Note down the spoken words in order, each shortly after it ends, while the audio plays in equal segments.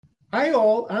Hi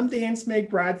all, I'm Dan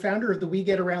Smegbrad, founder of the We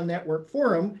Get Around Network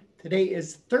Forum. Today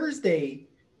is Thursday,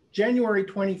 January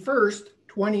 21st,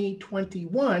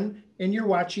 2021, and you're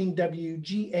watching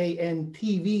WGAN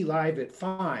TV live at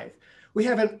 5. We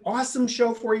have an awesome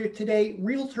show for you today.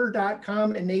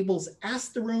 Realtor.com enables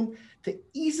Ask the Room to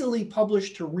easily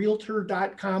publish to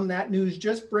Realtor.com. That news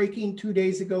just breaking 2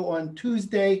 days ago on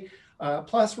Tuesday.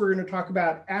 Plus, we're going to talk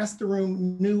about Ask the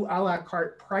Room new a la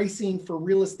carte pricing for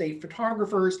real estate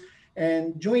photographers.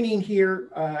 And joining here,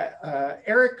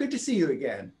 Eric, good to see you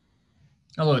again.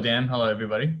 Hello, Dan. Hello,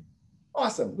 everybody.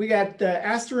 Awesome. We got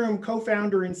Ask the Room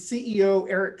co-founder and CEO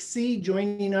Eric Sieh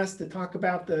joining us to talk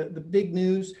about the big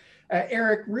news.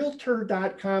 Eric,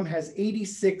 Realtor.com has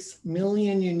 86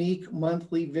 million unique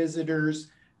monthly visitors.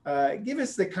 Give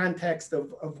us the context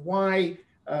of why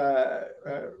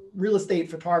real estate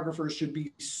photographers should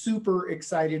be super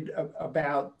excited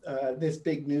about this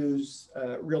big news.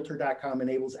 Realtor.com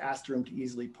enables Ask the Room to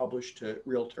easily publish to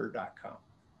Realtor.com.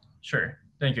 Sure.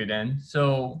 Thank you, Dan.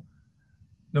 So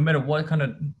no matter what kind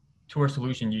of tour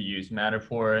solution you use,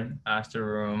 Matterport, Ask the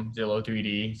Room, Zillow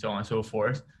 3D, so on and so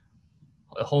forth,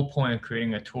 the whole point of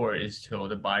creating a tour is so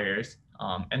the buyers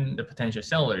and the potential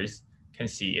sellers can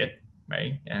see it,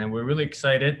 right? And we're really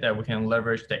excited that we can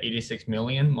leverage the 86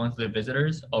 million monthly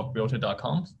visitors of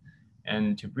Realtor.com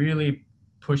and to really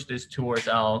push these tours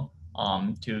out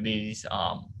to these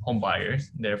home buyers,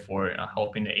 therefore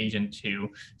helping the agent to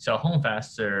sell home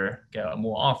faster, get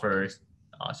more offers,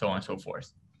 so on and so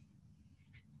forth.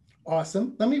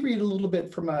 Awesome. Let me read a little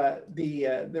bit from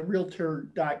the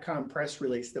Realtor.com press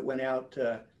release that went out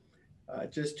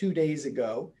just 2 days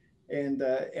ago and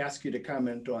ask you to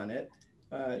comment on it.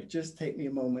 Just take me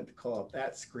a moment to call up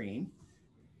that screen.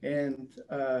 And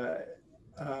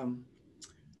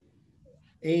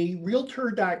a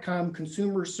Realtor.com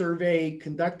consumer survey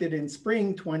conducted in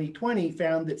spring 2020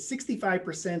 found that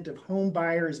 65% of home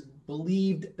buyers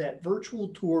believed that virtual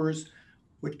tours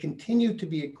would continue to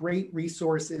be a great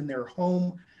resource in their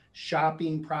home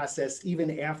shopping process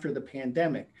even after the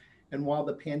pandemic. And while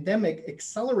the pandemic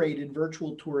accelerated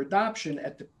virtual tour adoption,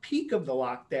 at the peak of the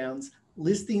lockdowns,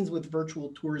 listings with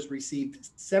virtual tours received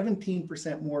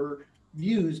 17% more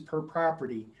views per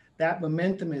property. That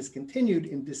momentum has continued.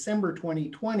 In December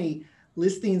 2020,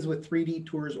 listings with 3D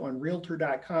tours on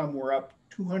Realtor.com were up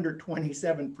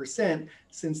 227%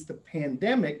 since the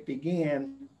pandemic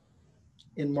began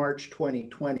in March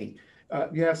 2020.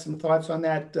 You have some thoughts on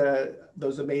that,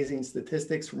 those amazing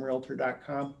statistics from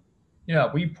Realtor.com? Yeah,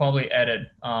 we probably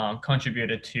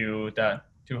contributed to that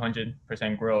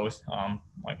 200% growth.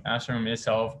 Like Ask the Room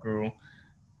itself grew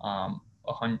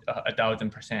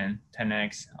 1,000%,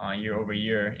 10x year over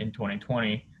year in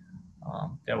 2020.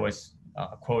 That was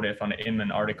quoted from the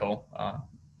Inman article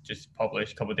just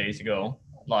published a couple of days ago,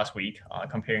 last week,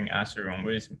 comparing Ask the Room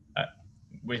with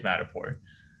Matterport.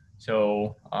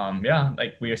 So yeah,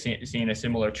 like we are seeing a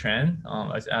similar trend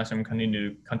as Ask the Room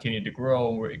continue to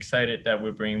grow. We're excited that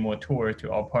we're bringing more tours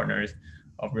to our partners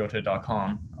of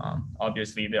Realtor.com.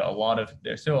 Obviously,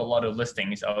 there's still a lot of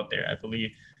listings out there. I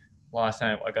believe last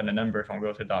time I got a number from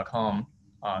Realtor.com,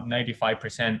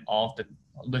 95% of the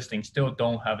listings still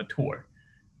don't have a tour,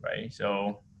 right?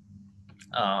 So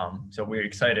we're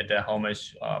excited that how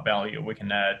much value we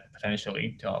can add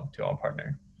potentially to our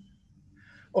partner.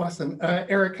 Awesome.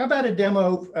 Eric, how about a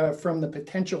demo from the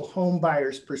potential home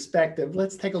buyer's perspective?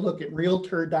 Let's take a look at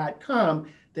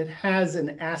Realtor.com that has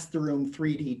an Ask the Room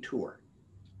 3D tour.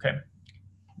 Okay,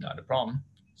 not a problem.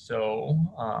 So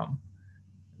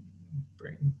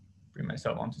bring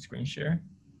myself onto screen share.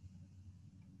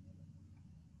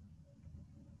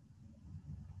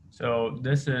 So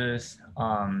this is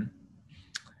a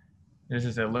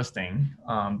listing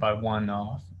by one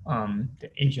of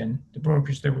the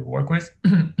brokers that we work with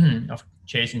of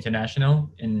Chase International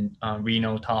in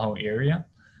Reno, Tahoe area.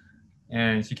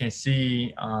 And as you can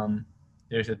see,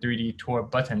 there's a 3D tour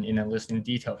button in the listing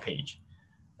detail page.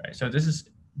 Right? So this is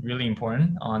really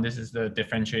important. This is the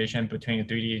differentiation between a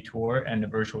 3D tour and a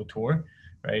virtual tour.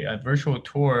 Right? A virtual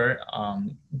tour,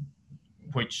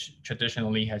 which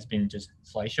traditionally has been just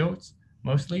slideshows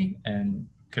mostly and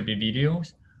could be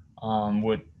videos,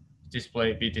 would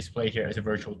be displayed here as a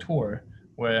virtual tour,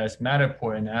 whereas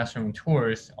Matterport and Ask the Room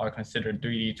tours are considered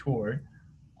 3D tour,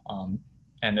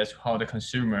 and that's how the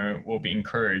consumer will be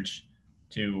encouraged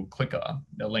to click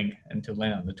the link and to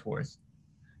land on the tours.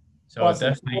 So awesome.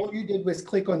 Definitely, all you did was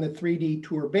click on the 3D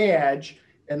tour badge,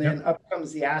 and then up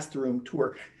comes the Ask the Room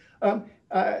tour.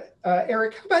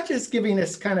 Eric, how about just giving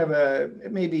us kind of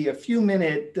maybe a few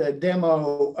minute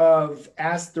demo of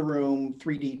Ask the Room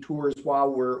 3D tours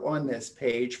while we're on this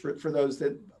page for those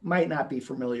that might not be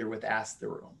familiar with Ask the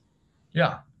Room?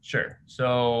 Yeah, sure.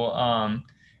 So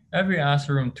every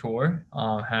Astrum tour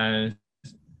has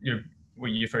your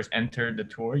when you first enter the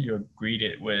tour, you're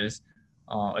greeted with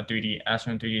a 3D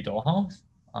Astrum 3D dollhouse.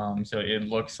 So it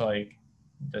looks like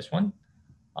this one,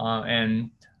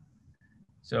 and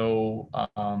so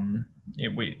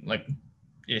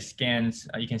it scans.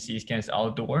 You can see it scans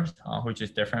outdoors, which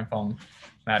is different from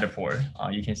Matterport.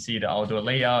 You can see the outdoor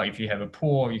layout. If you have a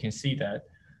pool, you can see that.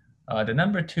 The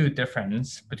number two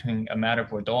difference between a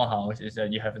Matterport dollhouse is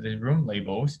that you have the room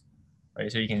labels, right?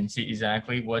 So you can see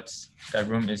exactly what that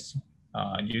room is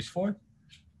used for.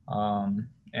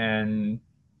 And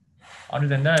other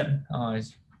than that,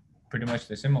 it's pretty much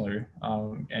the similar.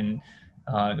 And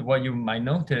what you might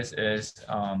notice is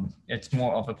it's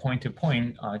more of a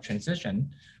point-to-point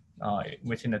transition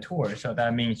within the tour. So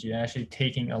that means you're actually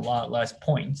taking a lot less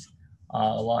points.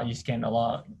 You scan a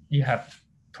lot. You have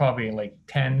probably like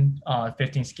 10,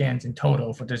 15 scans in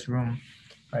total for this room,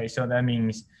 right? So that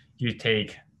means you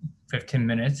take 15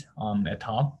 minutes at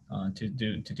top to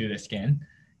do the scan.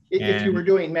 If you And were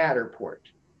doing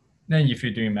Matterport. then if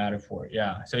you're doing Matterport,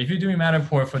 yeah. So if you're doing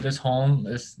Matterport for this home,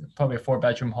 it's probably a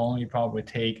 4-bedroom home, you probably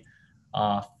take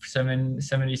 70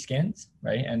 scans,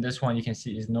 right? And this one you can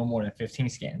see is no more than 15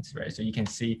 scans, right? So you can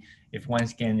see if one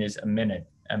scan is a minute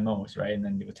at most, right? And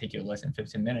then it will take you less than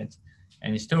 15 minutes.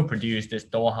 And you still produce this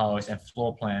dollhouse and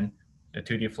floor plan, the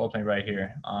 2D floor plan right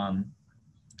here.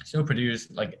 Still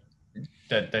produce like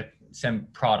the same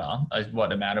product as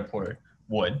what a Matterport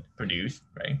would produce,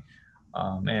 right?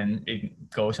 And it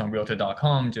goes on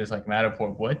Realtor.com just like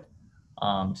Matterport would.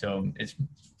 So it's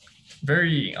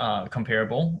very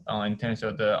comparable in terms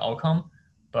of the outcome,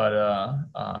 but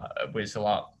with a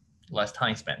lot less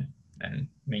time spent, and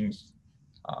means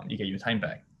you get your time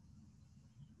back.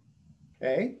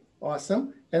 Okay,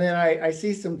 awesome. And then I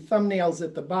see some thumbnails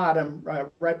at the bottom,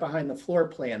 right behind the floor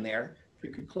plan there. If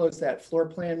you could close that floor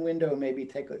plan window, maybe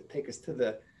take us to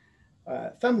the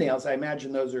thumbnails. I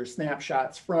imagine those are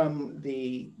snapshots from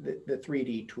the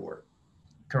 3D tour.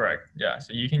 Correct. Yeah.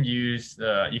 So you can use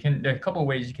there are a couple of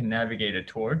ways you can navigate a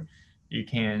tour. You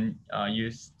can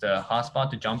use the hotspot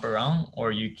to jump around,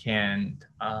 or you can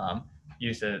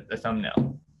use the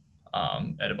thumbnail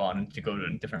at the bottom to go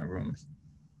to different rooms.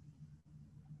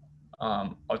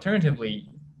 Alternatively,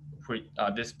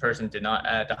 this person did not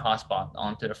add the hotspot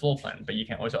onto the floor plan, but you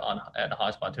can also add the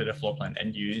hotspot to the floor plan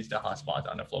and use the hotspot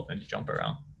on the floor plan to jump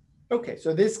around. Okay,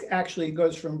 so this actually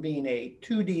goes from being a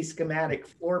 2D schematic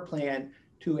floor plan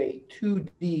to a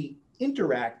 2D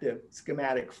interactive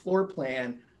schematic floor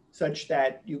plan, such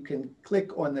that you can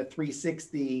click on the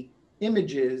 360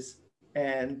 images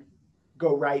and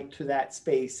go right to that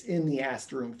space in the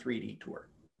Astrum 3D tour.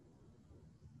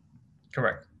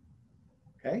 Correct.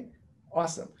 Okay,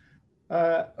 awesome.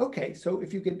 Okay, so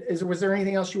if you could, was there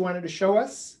anything else you wanted to show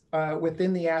us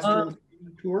within the Astrum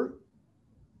 3D tour?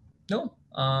 No.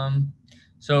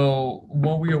 So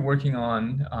what we are working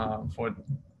on for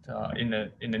in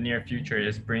the near future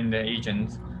is bring the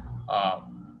agents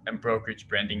and brokerage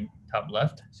branding top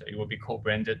left. So it will be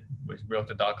co-branded with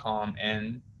Realtor.com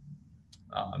and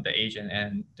the agent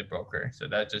and the broker. So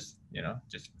that just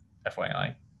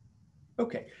FYI.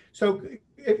 Okay, so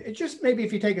it just maybe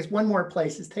if you take us one more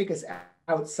place, is take us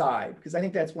outside, because I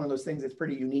think that's one of those things that's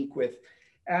pretty unique with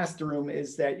Astrum,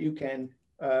 is that you can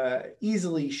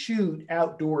easily shoot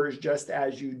outdoors just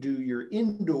as you do your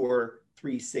indoor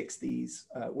 360s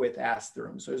with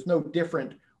Astrum. So there's no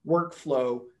different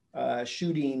workflow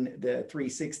shooting the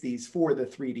 360s for the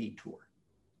 3D tour.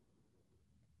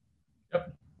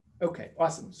 Yep. Okay,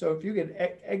 awesome. So if you could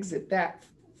exit that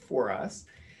for us.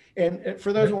 And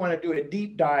for those who want to do a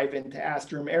deep dive into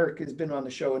Astrum, Eric has been on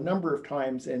the show a number of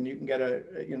times, and you can get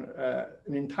an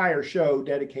entire show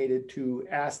dedicated to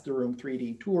Astrum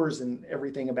 3D tours and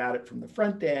everything about it from the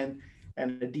front end,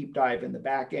 and a deep dive in the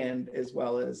back end, as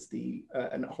well as a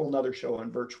whole nother show on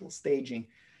virtual staging.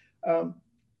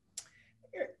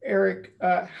 Eric,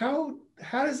 how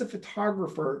does a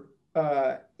photographer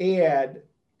add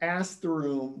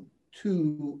Astrum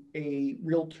to a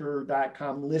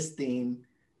Realtor.com listing?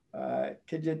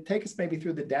 Could you take us maybe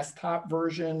through the desktop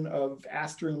version of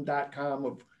Astrum.com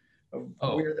of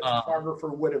where the photographer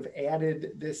would have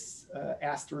added this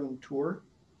Astrum tour?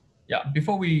 Yeah,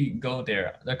 before we go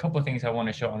there are a couple of things I want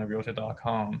to show on the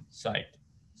Realtor.com site.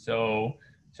 So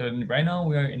right now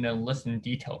we are in the listing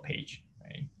detail page,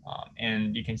 right?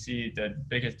 And you can see the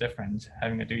biggest difference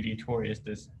having a 3D tour is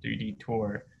this 3D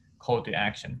tour call to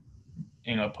action,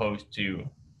 in opposed to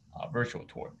a virtual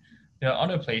tour. There are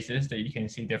other places that you can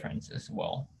see difference as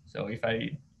well. So if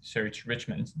I search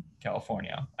Richmond,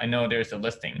 California, I know there's a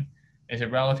listing it's a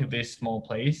relatively small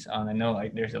place. I know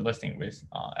like there's a listing with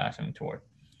Ashland Tour.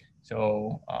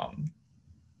 So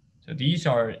so these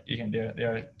are,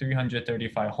 there are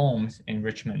 335 homes in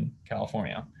Richmond,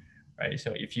 California, right?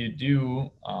 So if you do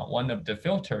one of the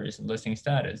filters, listing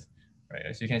status, right?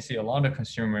 As you can see, a lot of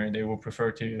consumers, they will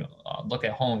prefer to look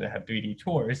at homes that have 3D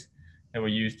tours. They will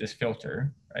use this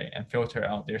filter, right? And filter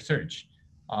out their search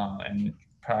and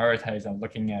prioritize on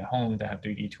looking at homes that have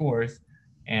 3D tours.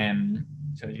 And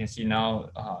so you can see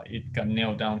now it got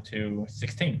nailed down to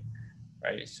 16,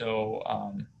 right? So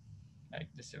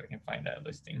let's see if I can find that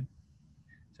listing.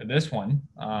 So this one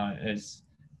is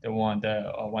the one that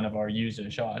one of our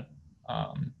users shot.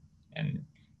 And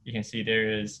you can see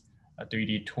there is a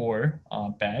 3D tour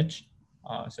badge.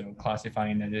 So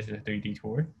classifying that this is a 3D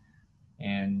tour.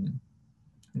 And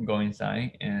go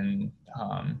inside and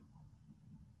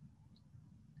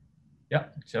yeah,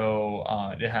 so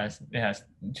it has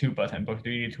two buttons, both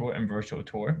 3D tour and virtual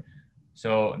tour.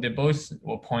 So they both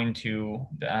will point to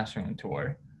the Ashland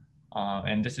Tour.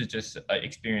 And this is just an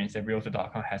experience that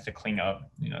Realtor.com has to clean up.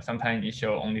 You know, sometimes you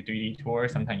show only 3D tour,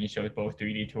 sometimes you show both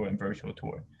 3D tour and virtual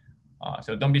tour.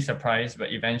 So don't be surprised,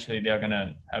 but eventually they're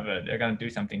gonna do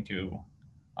something to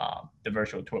the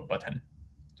virtual tour button.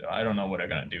 So I don't know what they're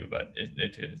gonna do, but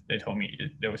they told me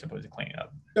they were supposed to clean it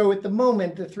up. So at the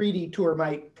moment, the 3D tour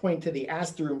might point to the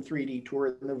Astroom 3D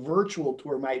tour, and the virtual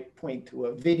tour might point to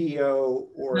a video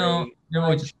or no,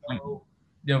 a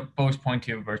they'll both point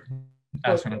to a virtual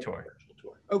Astroom tour.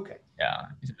 Okay. Yeah,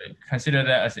 consider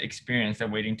that as an experience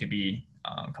that waiting to be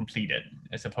completed,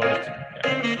 as opposed to.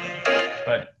 Yeah.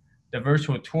 But the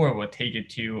virtual tour will take it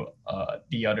to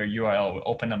the other URL, will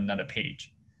open up another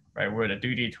page, right, where the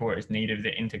 3D tour is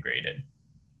natively integrated.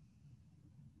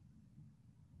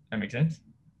 That makes sense?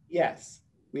 Yes,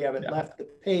 we haven't left the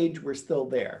page. We're still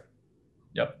there.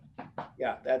 Yep.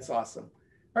 Yeah, that's awesome.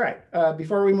 All right.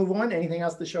 Before we move on, anything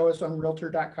else to show us on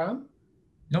Realtor.com?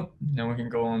 Nope. Then we can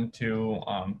go on to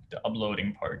the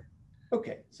uploading part.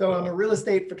 Okay. So I'm a real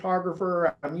estate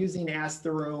photographer. I'm using Ask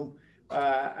the Room.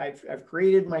 I've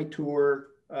created my tour.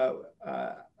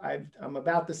 I'm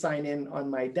about to sign in on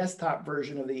my desktop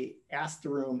version of the Ask the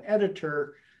Room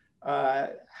editor.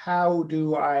 How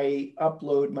do I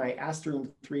upload my Ask the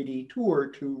Room 3D tour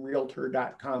to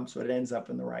Realtor.com so it ends up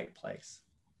in the right place?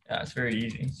 Yeah, it's very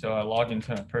easy. So I log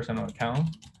into a personal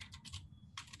account.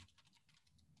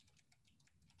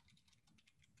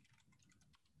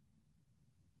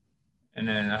 And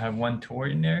then I have one tour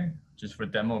in there just for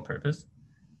demo purpose.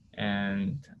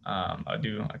 And I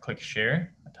click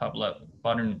share, top left,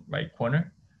 bottom right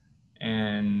corner.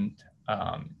 And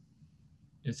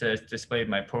it says display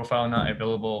my profile not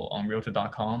available on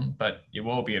Realtor.com, but it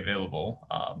will be available.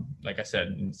 Like I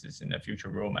said, this is in the future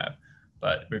roadmap.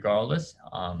 But regardless,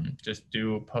 just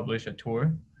do publish a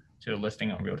tour to the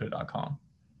listing on Realtor.com.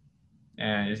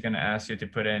 And it's going to ask you to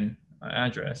put in an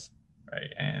address,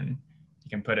 right? And you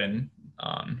can put in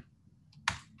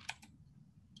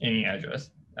any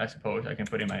address. I suppose I can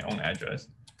put in my own address.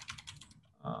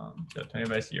 So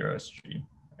 25 Sierra Street,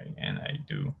 right? And I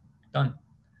do done.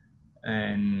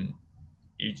 And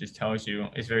it just tells you,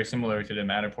 it's very similar to the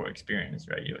Matterport experience,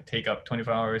 right? You'll take up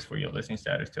 24 hours for your listing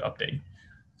status to update.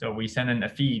 So we send in a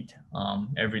feed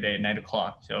every day at 9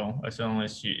 o'clock. So as long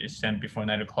as it's sent before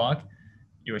 9 o'clock,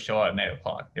 it will show at 9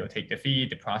 o'clock. They'll take the feed,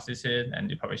 they process it, and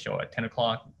they probably show at 10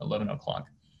 o'clock, 11 o'clock.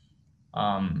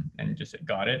 And just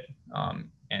got it.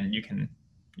 And you can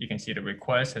see the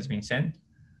request has been sent,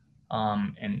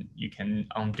 and you can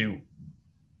undo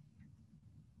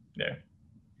there.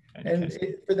 And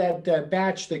for that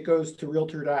batch that goes to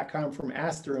Realtor.com from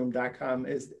AskTheRoom.com,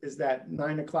 is that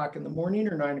 9 o'clock in the morning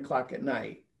or 9 o'clock at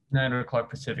night? 9 o'clock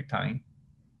Pacific time.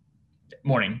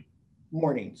 Morning.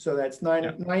 Morning. So that's 9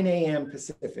 a.m.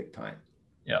 Pacific time.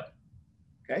 Yep.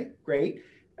 Okay, great.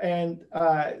 And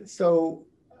so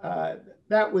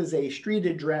that was a street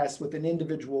address with an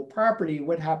individual property.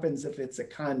 What happens if it's a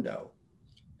condo?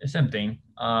 The same thing.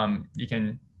 You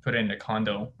can put in the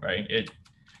condo, right?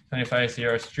 25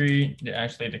 Sierra Street,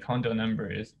 actually the condo number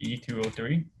is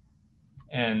E203,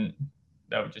 and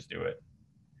that would just do it.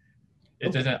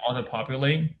 It doesn't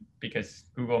auto-populate because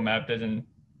Google Map doesn't,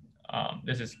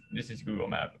 this is Google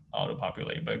Map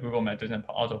auto-populate, but Google Map doesn't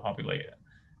auto-populate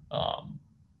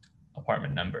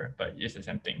apartment number, but it's the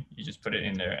same thing. You just put it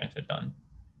in there and it's done.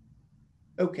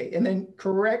 Okay, and then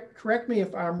correct me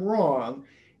if I'm wrong,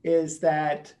 is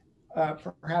that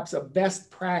perhaps a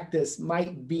best practice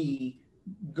might be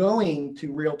going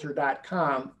to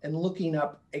Realtor.com and looking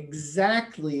up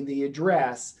exactly the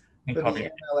address And for copy.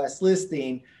 the MLS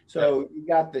listing. So you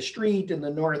got the street in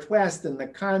the northwest and the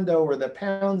condo or the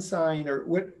pound sign or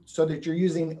what, so that you're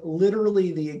using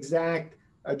literally the exact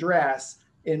address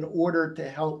in order to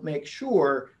help make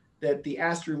sure that the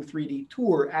Astroom 3D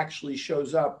tour actually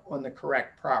shows up on the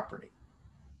correct property.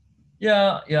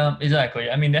 Yeah,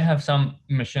 exactly. I mean, they have some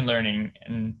machine learning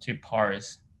and to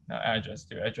parse the address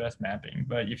to address mapping.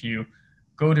 But if you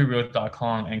go to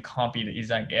realtor.com and copy the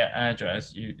exact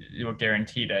address, you will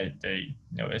guarantee that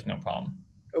there's no problem.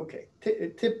 Okay,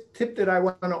 tip that I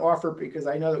want to offer, because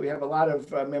I know that we have a lot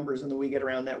of members in the We Get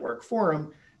Around Network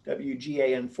forum,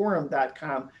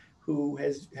 wganforum.com, who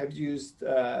have used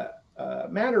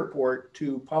Matterport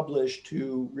to publish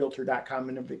to realtor.com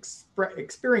and have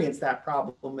experienced that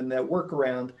problem. And the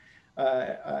workaround,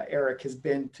 Eric, has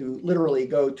been to literally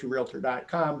go to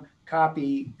realtor.com,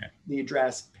 copy the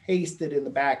address, paste it in the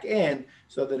back end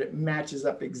so that it matches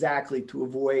up exactly, to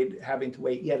avoid having to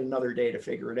wait yet another day to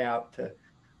figure it out to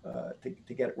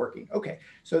get it working. Okay,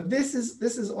 so this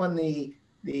is on the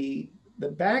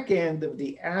back end of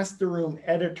the Ask the Room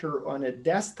editor on a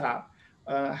desktop.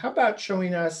 How about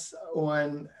showing us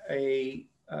on a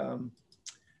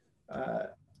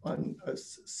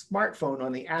smartphone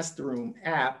on the Ask the Room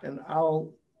app? And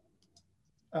I'll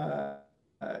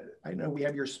I know we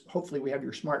have hopefully we have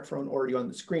your smartphone already on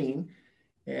the screen,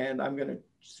 and I'm going to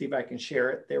see if I can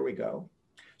share it. There we go.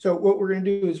 So what we're going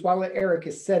to do is, while Eric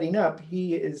is setting up,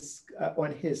 he is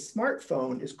on his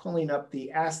smartphone is calling up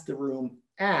the Ask the Room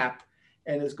app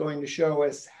and is going to show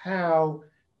us how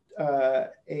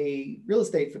a real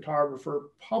estate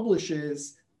photographer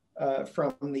publishes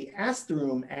from the Ask the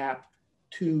Room app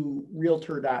to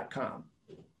realtor.com.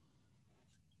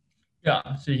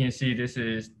 Yeah, so you can see this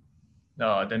is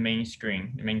the main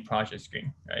screen, the main project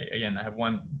screen, right? Again, I have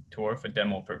one tour for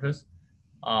demo purpose.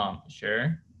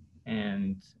 Share,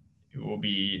 and it will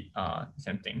be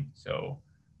same thing. So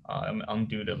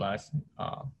undo the last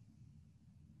the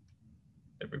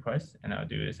request, and I'll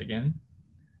do this again.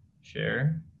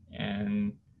 Share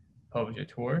and publish a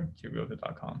tour to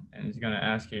realtor.com, and it's going to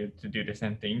ask you to do the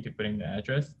same thing, to put in the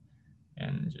address,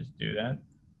 and just do that.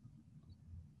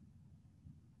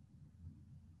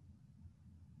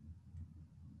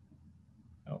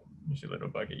 Oh, it's a little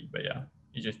buggy, but yeah,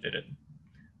 you just did it.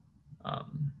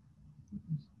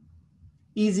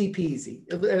 Easy peasy.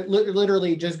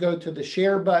 Literally just go to the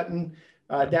share button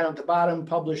down at the bottom,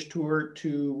 publish tour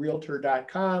to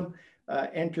realtor.com,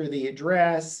 enter the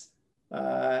address,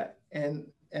 and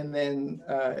then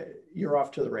you're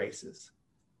off to the races.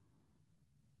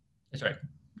 That's right.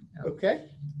 Yeah. Okay.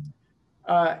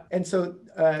 And so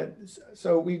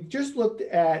we've just looked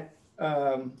at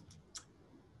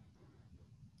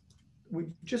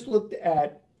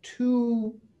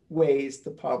two ways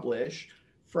to publish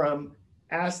from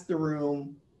Ask the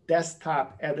Room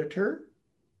desktop editor,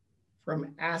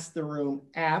 from Ask the Room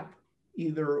app,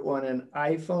 either on an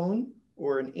iPhone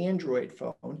or an Android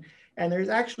phone. And there's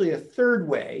actually a third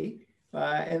way,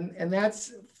 and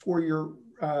that's for your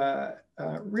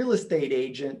real estate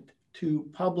agent to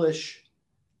publish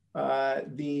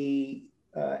the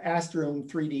Ask the Room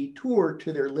 3D tour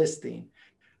to their listing.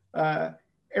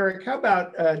 Eric, how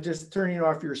about just turning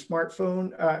off your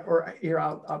smartphone? Or here,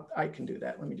 I can do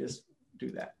that. Let me just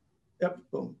do that. Yep,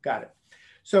 boom, got it.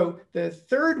 So the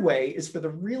third way is for the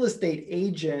real estate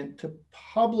agent to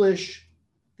publish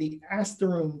the Ask the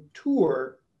Room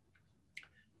tour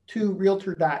to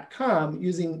realtor.com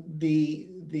using the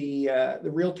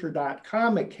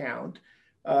realtor.com account,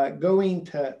 going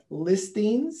to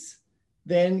listings,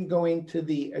 then going to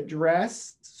the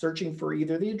address, searching for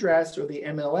either the address or the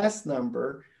MLS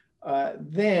number,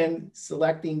 then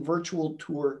selecting virtual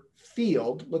tour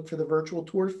field, look for the virtual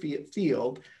tour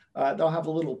field. They'll have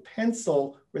a little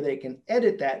pencil where they can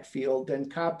edit that field, then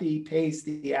copy, paste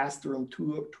the Ask the Room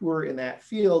tour in that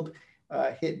field,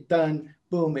 hit done,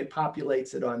 boom, it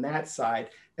populates it on that side.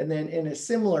 And then in a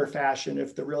similar fashion,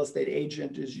 if the real estate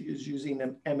agent is using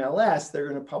an MLS, they're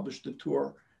going to publish the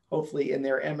tour, hopefully in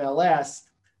their MLS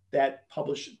that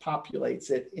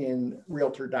populates it in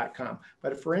realtor.com.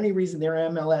 But if for any reason their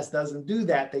MLS doesn't do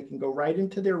that, they can go right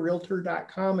into their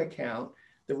realtor.com account.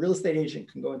 The real estate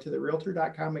agent can go into the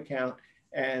realtor.com account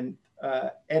and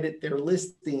edit their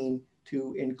listing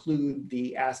to include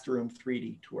the Ask the Room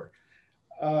 3D tour.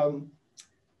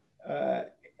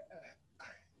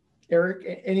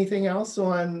 Eric, anything else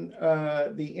on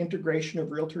the integration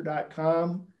of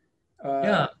realtor.com?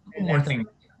 Yeah, one more thing.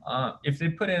 If they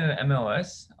put in an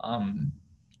MLS, and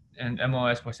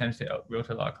MLS will send to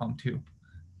realtor.com too.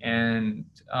 And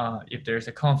if there's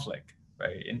a conflict,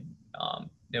 right, and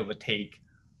they will take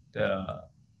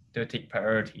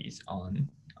priorities on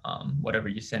whatever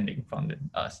you're sending from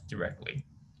us directly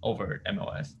over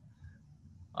MOS.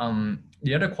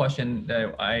 The other question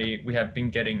that we have been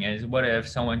getting is, what if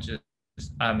someone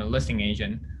I'm a listing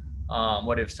agent.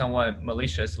 What if someone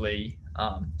maliciously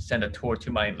send a tour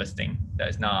to my listing that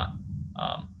is not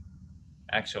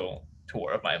actual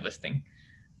tour of my listing?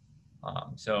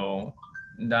 So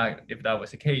that if that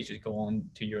was the case, just go on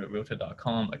to your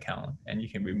realtor.com account and you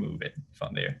can remove it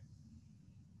from there.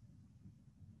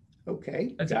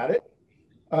 Okay, That's got it.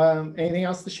 Anything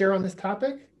else to share on this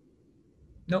topic?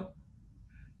 Nope.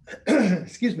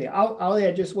 Excuse me. I'll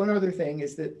add just one other thing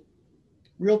is that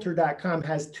Realtor.com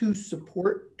has two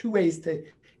ways to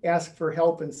ask for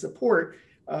help and support.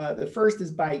 The first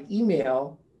is by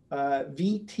email,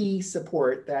 VT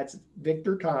support, that's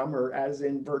Victor Tom, or as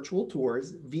in virtual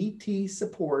tours, VT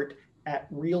support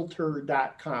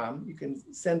 @realtor.com. You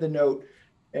can send a note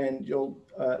and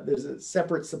there's a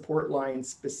separate support line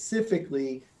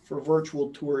specifically for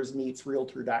virtual tours meets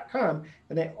Realtor.com.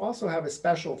 And they also have a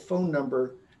special phone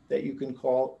number that you can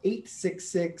call,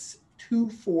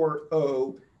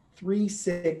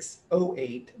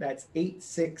 866-240-3608. That's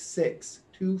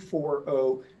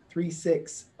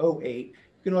 866-240-3608. You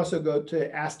can also go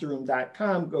to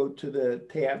asteroom.com, go to the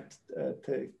tab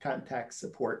to contact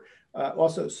support.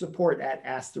 Also support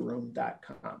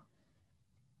 @asteroom.com.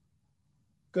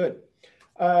 Good.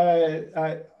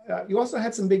 You also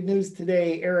had some big news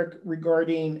today, Eric,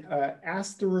 regarding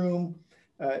Asteroom,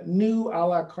 new a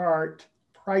la carte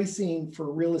pricing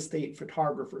for real estate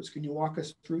photographers. Can you walk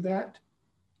us through that?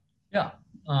 Yeah.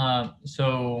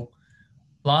 So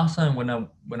last time when I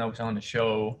was on the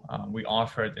show, we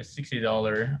offered a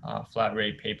 $60 flat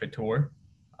rate paper tour,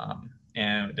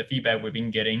 and the feedback we've been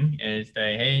getting is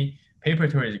that, hey, paper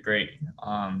tour is great,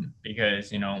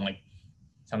 because like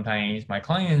sometimes my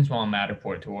clients want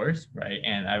Matterport tours, right?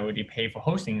 And I already pay for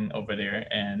hosting over there,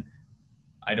 and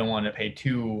I don't want to pay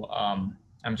too.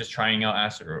 I'm just trying out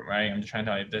Asteroom, right? I'm just trying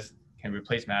to if this can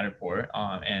replace Matterport,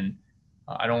 and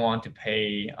I don't want to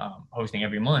pay hosting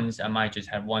every month. I might just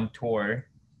have one tour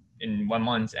in 1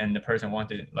 month, and the person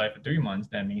wanted it live for 3 months.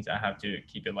 That means I have to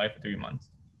keep it live for 3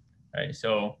 months, right?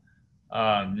 So,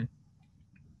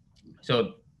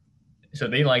 so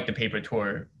they like the paper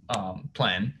tour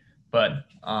plan, but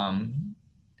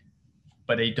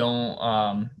they don't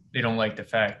like the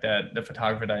fact that the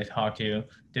photographer that I talked to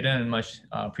didn't much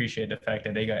appreciate the fact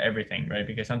that they got everything, right?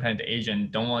 Because sometimes the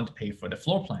agent don't want to pay for the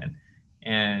floor plan,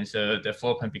 and so the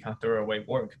floor plan becomes throwaway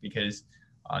work because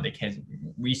they can't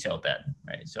resell that,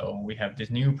 right? So we have this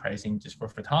new pricing just for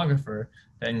photographer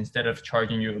that instead of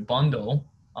charging you a bundle,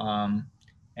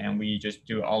 and we just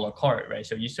do a la carte, right?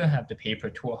 So you still have the paper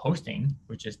tour hosting,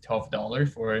 which is $12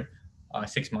 for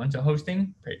 6 months of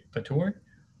hosting per tour.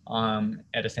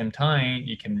 At the same time,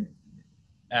 you can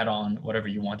add on whatever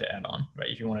you want to add on, right?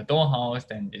 If you want a dollhouse,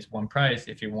 then it's one price.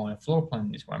 If you want a floor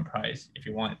plan, it's one price. If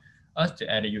you want us to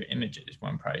add your images, it's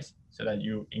one price, so that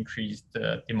you increase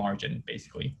the margin,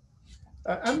 basically.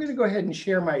 I'm going to go ahead and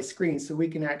share my screen so we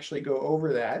can actually go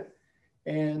over that.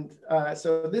 And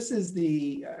so this is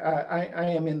I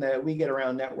am in the We Get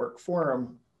Around Network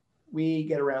forum. We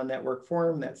Get Around Network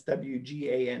forum, that's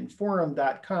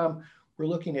WGANforum.com. We're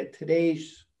looking at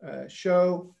today's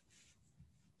show.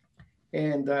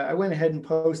 And I went ahead and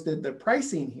posted the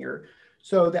pricing here.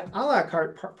 So the a la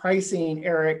carte pricing,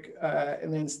 Eric,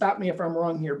 and then stop me if I'm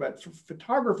wrong here, but for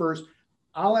photographers,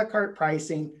 a la carte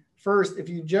pricing, first, if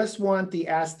you just want the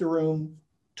Asteroom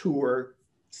tour,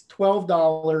 it's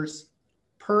 $12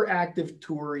 per active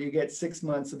tour. You get 6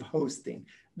 months of hosting.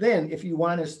 Then if you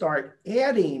want to start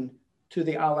adding to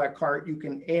the a la carte, you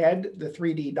can add the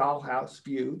 3D dollhouse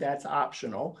view. That's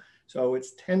optional. So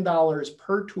it's $10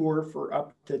 per tour for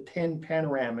up to 10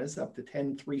 panoramas, up to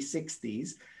 10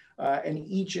 360s. And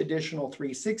each additional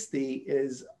 360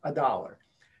 is $1.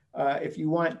 If you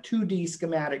want 2D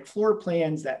schematic floor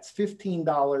plans, that's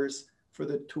 $15 for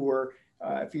the tour.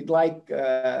 If you'd like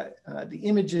the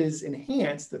images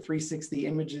enhanced, the 360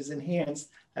 images enhanced,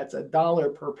 that's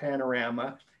 $1 per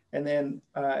panorama. And then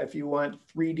if you want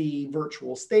 3D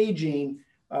virtual staging,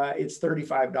 it's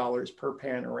 $35 per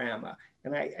panorama.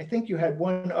 And I think you had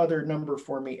one other number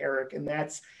for me, Eric, and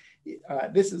that's,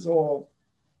 this is all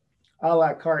a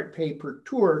la carte pay per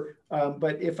tour.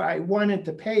 But if I wanted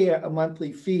to pay a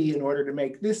monthly fee in order to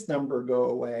make this number go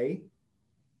away.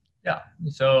 Yeah,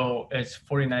 so it's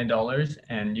 $49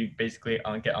 and you basically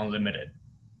get unlimited.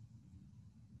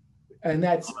 And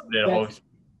that's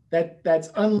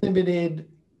unlimited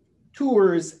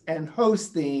tours and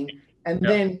hosting, and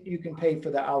then you can pay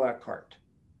for the a la carte.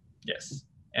 Yes.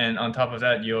 And on top of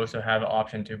that, you also have an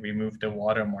option to remove the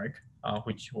watermark,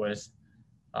 which was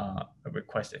a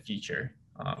requested feature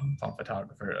from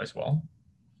photographer as well.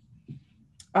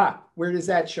 Where does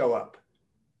that show up?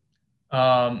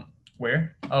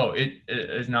 Where? Oh, it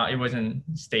is not. It wasn't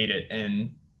stated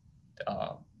in.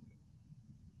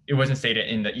 It wasn't stated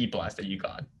in the e-blast that you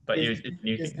got, but it's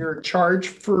new. Is there a charge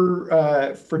for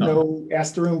no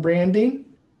Aster Room branding?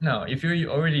 No, if you're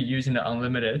already using the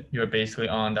unlimited, you're basically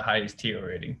on the highest tier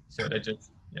already. So that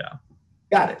just, yeah.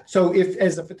 Got it. So if,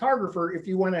 as a photographer, if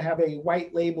you want to have a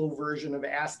white label version of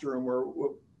Aster Room,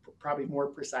 or probably more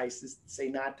precise is to say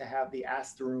not to have the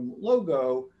Aster Room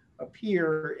logo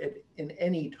appear in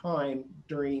any time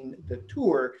during the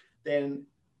tour, then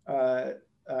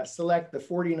select the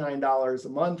 $49 a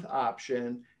month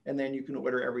option, and then you can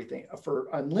order everything for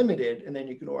unlimited, and then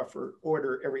you can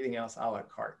order everything else a la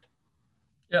carte.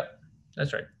 Yep,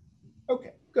 that's right.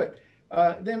 Okay, good.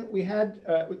 Then we had,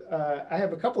 I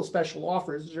have a couple special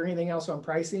offers. Is there anything else on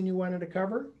pricing you wanted to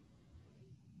cover?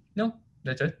 No,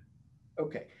 that's it.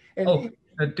 Okay. And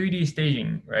the 3D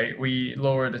staging, right? We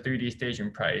lowered the 3D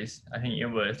staging price. I think it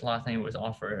was, last time it was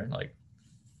offered like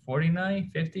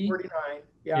 49, 50? 49,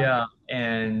 yeah. Yeah,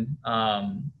 and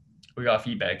we got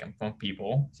feedback from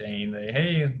people saying that,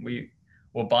 hey, we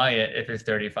will buy it if it's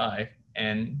 35.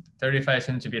 And 35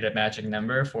 seems to be the magic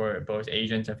number for both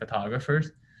agents and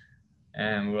photographers.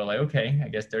 And we were like, okay, I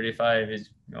guess 35 is,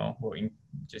 we'll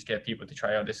just get people to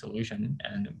try out the solution.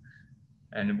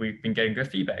 And we've been getting good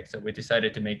feedback. So we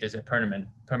decided to make this a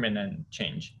permanent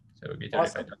change. So it would be 35.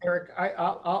 Awesome. Eric,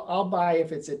 I'll buy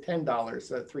if it's at $10,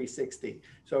 $360.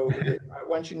 So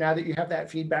once now that you have that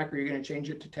feedback, are you going to change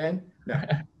it to 10? No.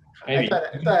 I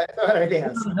thought I'd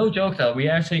ask. No joke though. We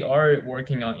actually are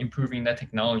working on improving that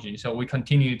technology. So we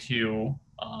continue to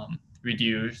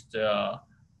reduce the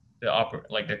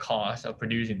cost of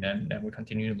producing them, and we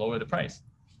continue to lower the price.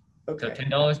 Okay. So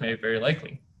 $10 may be very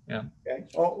likely. Yeah. Okay.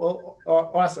 Oh,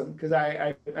 well, awesome. Because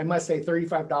I must say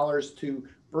 $35 to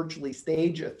virtually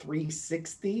stage a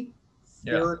 360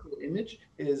 spherical image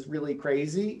is really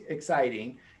crazy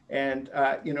exciting. And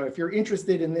if you're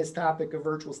interested in this topic of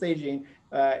virtual staging,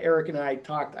 Eric and I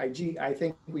talked. I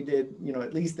think we did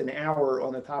at least an hour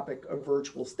on the topic of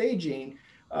virtual staging,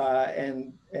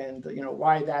 and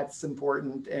why that's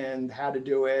important and how to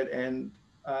do it, and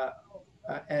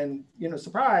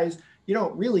surprise, you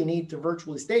don't really need to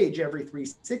virtually stage every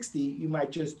 360. You might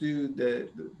just do the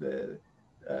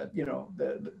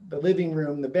living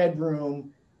room, the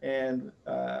bedroom, and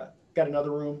got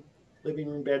another room, living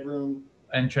room, bedroom,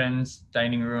 entrance,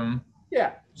 dining room.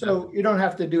 Yeah, so you don't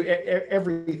have to do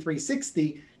every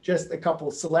 360. Just a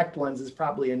couple select ones is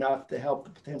probably enough to help the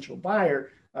potential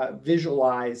buyer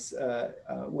visualize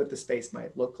what the space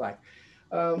might look like.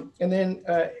 And then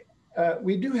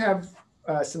we do have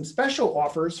some special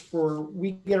offers for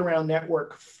We Get Around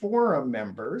Network forum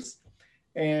members.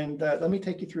 And let me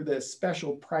take you through the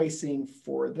special pricing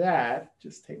for that.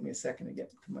 Just take me a second to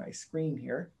get to my screen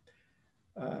here.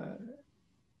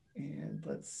 And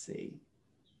let's see.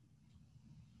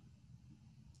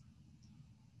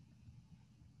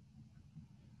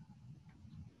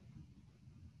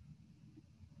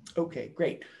 Okay,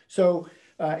 great. So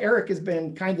Eric has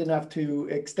been kind enough to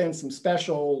extend some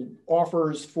special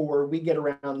offers for We Get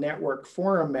Around Network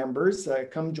forum members.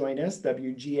 Come join us,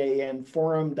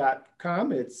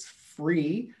 WGANforum.com. It's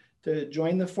free to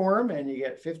join the forum, and you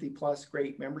get 50 plus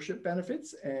great membership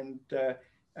benefits. And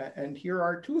here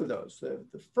are two of those. The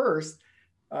first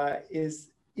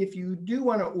is if you do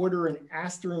want to order an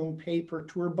Aster Room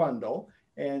pay-per-tour bundle,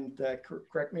 and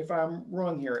correct me if I'm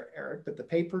wrong here, Eric, but the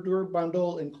pay-per-tour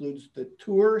bundle includes the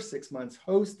tour, 6 months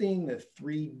hosting, the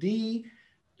 3D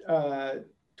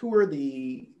tour,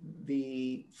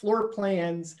 the floor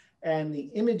plans, and the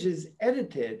images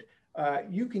edited.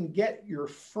 You can get your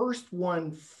first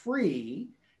one free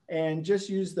and just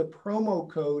use the promo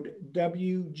code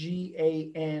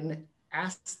WGAN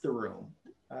Aster Room,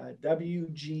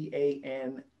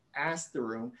 WGAN Aster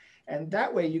Room. And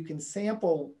that way you can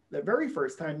sample the very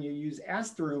first time you use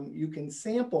Aster Room, you can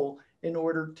sample in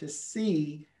order to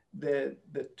see the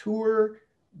tour,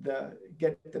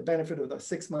 get the benefit of the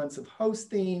 6 months of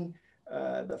hosting,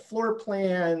 the floor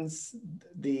plans,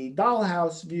 the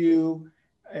dollhouse view,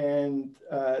 and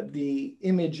the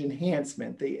image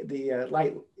enhancement, the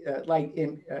light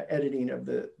editing of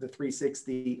the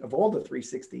 360, of all the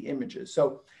 360 images.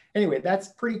 So anyway, that's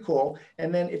pretty cool.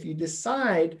 And then if you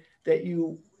decide that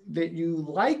you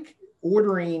like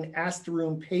ordering Aster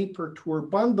Room pay-per-tour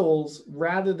bundles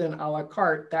rather than a la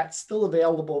carte, that's still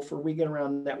available for We Get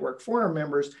Around Network forum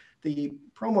members. The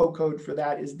promo code for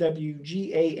that is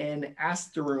WGAN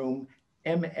Aster Room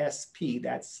MSP.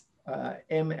 That's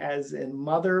M as in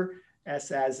mother,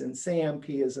 S as in Sam,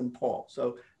 P as in Paul.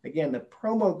 So again, the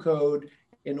promo code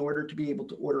in order to be able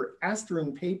to order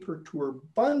Asteroom Paper Tour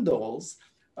bundles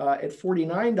at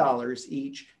 $49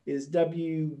 each is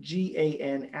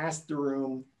WGAN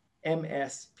Asteroom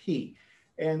MSP.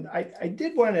 And I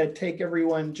did want to take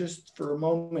everyone just for a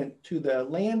moment to the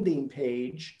landing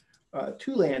page,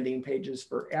 two landing pages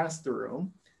for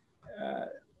Asteroom.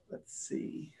 Let's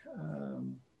see. I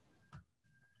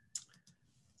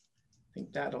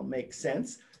think that'll make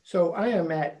sense. So I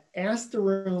am at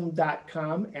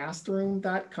asteroom.com,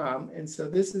 and so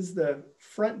this is the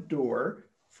front door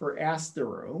for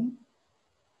Asteroom.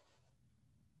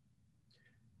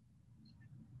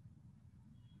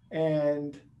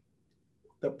 And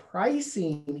the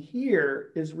pricing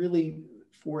here is really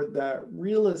for the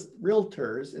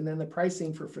realtors, and then the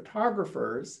pricing for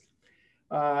photographers.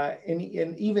 And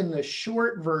even the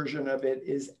short version of it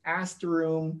is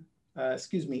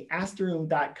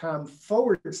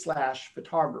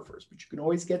asteroom.com/photographers. But you can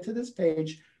always get to this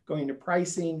page going to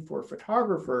pricing for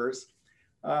photographers,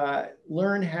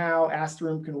 learn how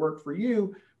Asteroom can work for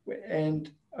you. And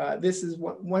this is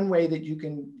one way that you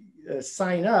can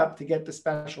sign up to get the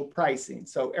special pricing.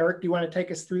 So Eric, do you want to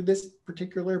take us through this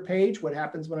particular page? What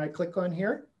happens when I click on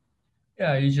here?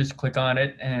 Yeah, you just click on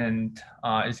it and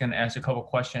it's going to ask a couple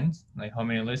questions, like how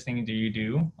many listings do you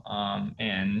do?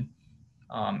 And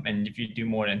if you do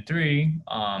more than 3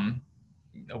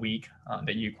 a week,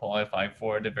 that you qualify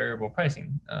for the variable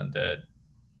pricing, the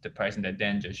pricing that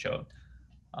Dan just showed.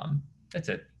 That's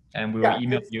it. And we will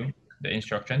email you the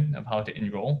instruction of how to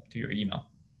enroll to your email.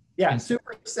 Yeah,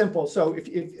 super simple. So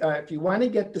if you want to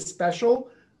get the special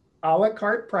a la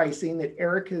carte pricing that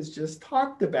Eric has just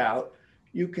talked about,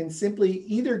 you can simply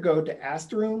either go to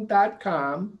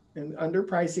asteroom.com and under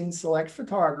pricing select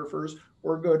photographers,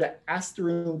 or go to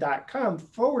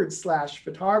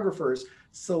asteroom.com/photographers,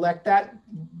 select that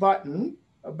button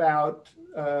about,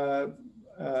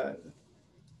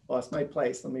 lost my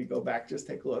place. Let me go back, just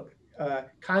take a look.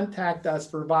 Contact us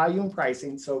for volume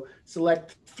pricing. So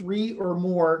select 3 or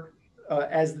more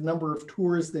as the number of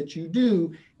tours that you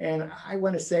do. And I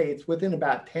want to say it's within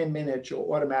about 10 minutes,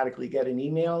 you'll automatically get an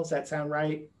email. Does that sound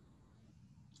right?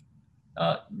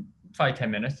 5-10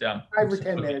 minutes, yeah. 5 or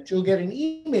 10 minutes, you'll get an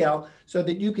email so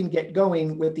that you can get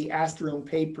going with the Asteroom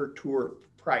Paper Tour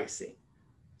pricing.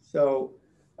 So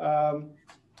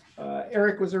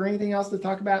Eric, was there anything else to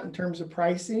talk about in terms of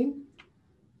pricing?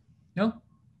 No,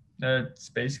 that's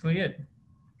basically it.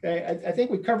 Okay, I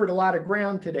think we covered a lot of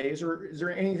ground today. Is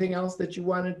there anything else that you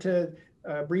wanted to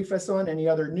brief us on? Any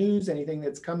other news, anything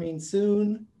that's coming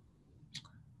soon?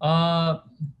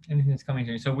 Anything that's coming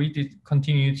soon. So we did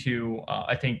continue to,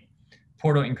 I think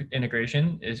portal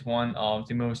integration is one of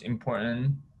the most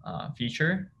important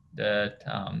feature that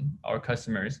our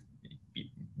customers,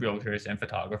 realtors and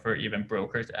photographers, even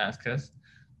brokers ask us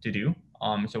to do.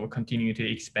 So we'll continue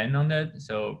to expand on that.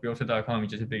 So realtor.com is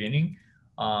just the beginning.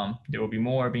 There will be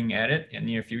more being added in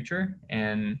the near future.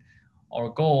 And our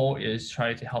goal is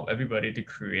try to help everybody to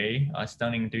create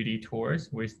stunning 3D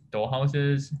tours with doll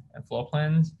houses and floor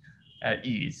plans at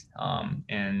ease.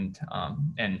 And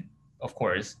of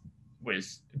course,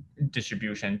 with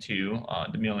distribution to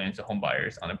the millions of home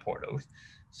buyers on the portals.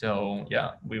 So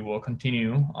yeah, we will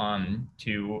continue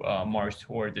to march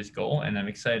toward this goal. And I'm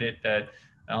excited that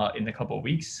in a couple of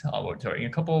weeks, in a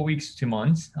couple of weeks to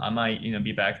months, I might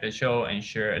be back at the show and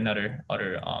share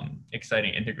other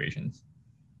exciting integrations.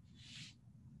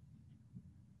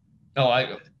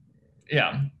 Oh,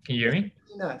 yeah. Can you hear me?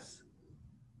 Yes.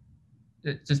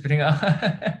 Just putting up.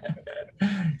 Okay.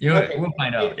 We'll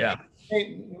find out. Yeah.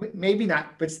 Maybe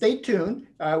not, but stay tuned.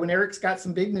 When Eric's got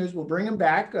some big news, we'll bring him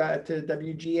back to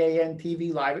WGAN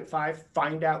TV Live at 5.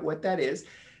 Find out what that is.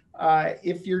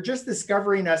 If you're just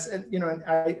discovering us, and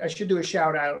I should do a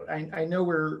shout out. I know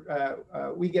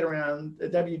we get around.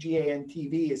 WGAN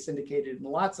TV is syndicated in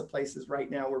lots of places right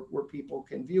now where people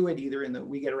can view it, either in the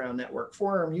We Get Around Network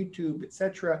forum, YouTube,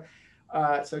 etc.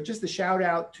 So just a shout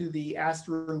out to the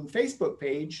Asteroom Facebook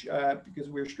page because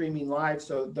we're streaming live.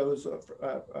 So those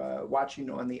watching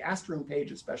on the Asteroom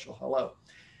page, a special hello.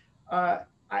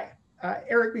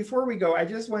 Eric, before we go, I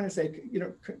just want to say,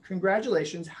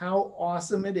 congratulations, how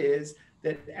awesome it is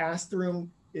that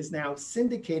Asteroom is now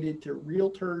syndicated to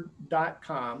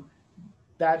Realtor.com.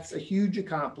 That's a huge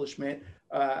accomplishment.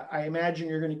 I imagine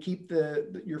you're going to keep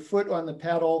your foot on the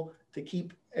pedal to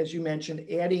keep, as you mentioned,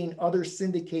 adding other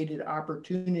syndicated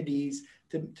opportunities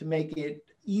to make it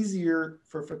easier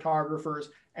for photographers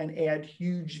and add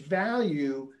huge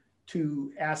value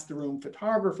to Asteroom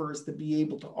photographers to be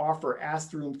able to offer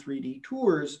Asteroom 3D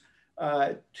tours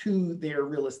to their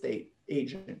real estate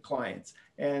agent clients.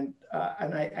 And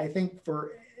I think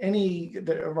for any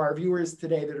of our viewers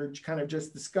today that are kind of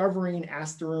just discovering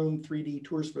Ask the Room 3D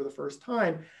tours for the first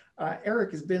time,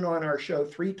 Eric has been on our show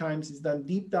 3 times. He's done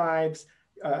deep dives,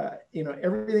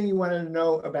 everything you want to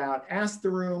know about Ask the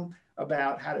Room,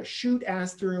 about how to shoot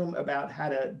Ask the Room, about how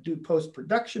to do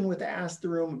post-production with Ask the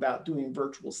Room, about doing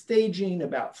virtual staging,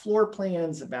 about floor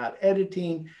plans, about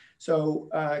editing. So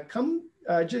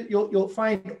you'll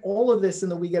find all of this in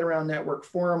the We Get Around Network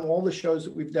forum, all the shows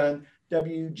that we've done,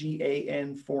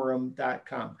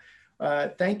 wganforum.com.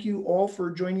 Thank you all for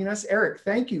joining us. Eric,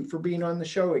 thank you for being on the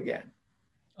show again.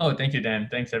 Oh, thank you, Dan.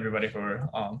 Thanks everybody for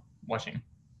watching.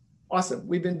 Awesome.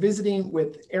 We've been visiting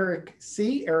with Eric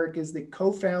C. Eric is the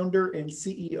co-founder and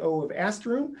CEO of Ask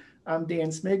the Room. I'm Dan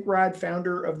Smigrod,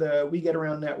 founder of the We Get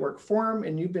Around Network forum,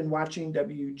 and you've been watching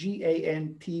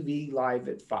WGAN TV live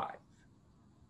at 5.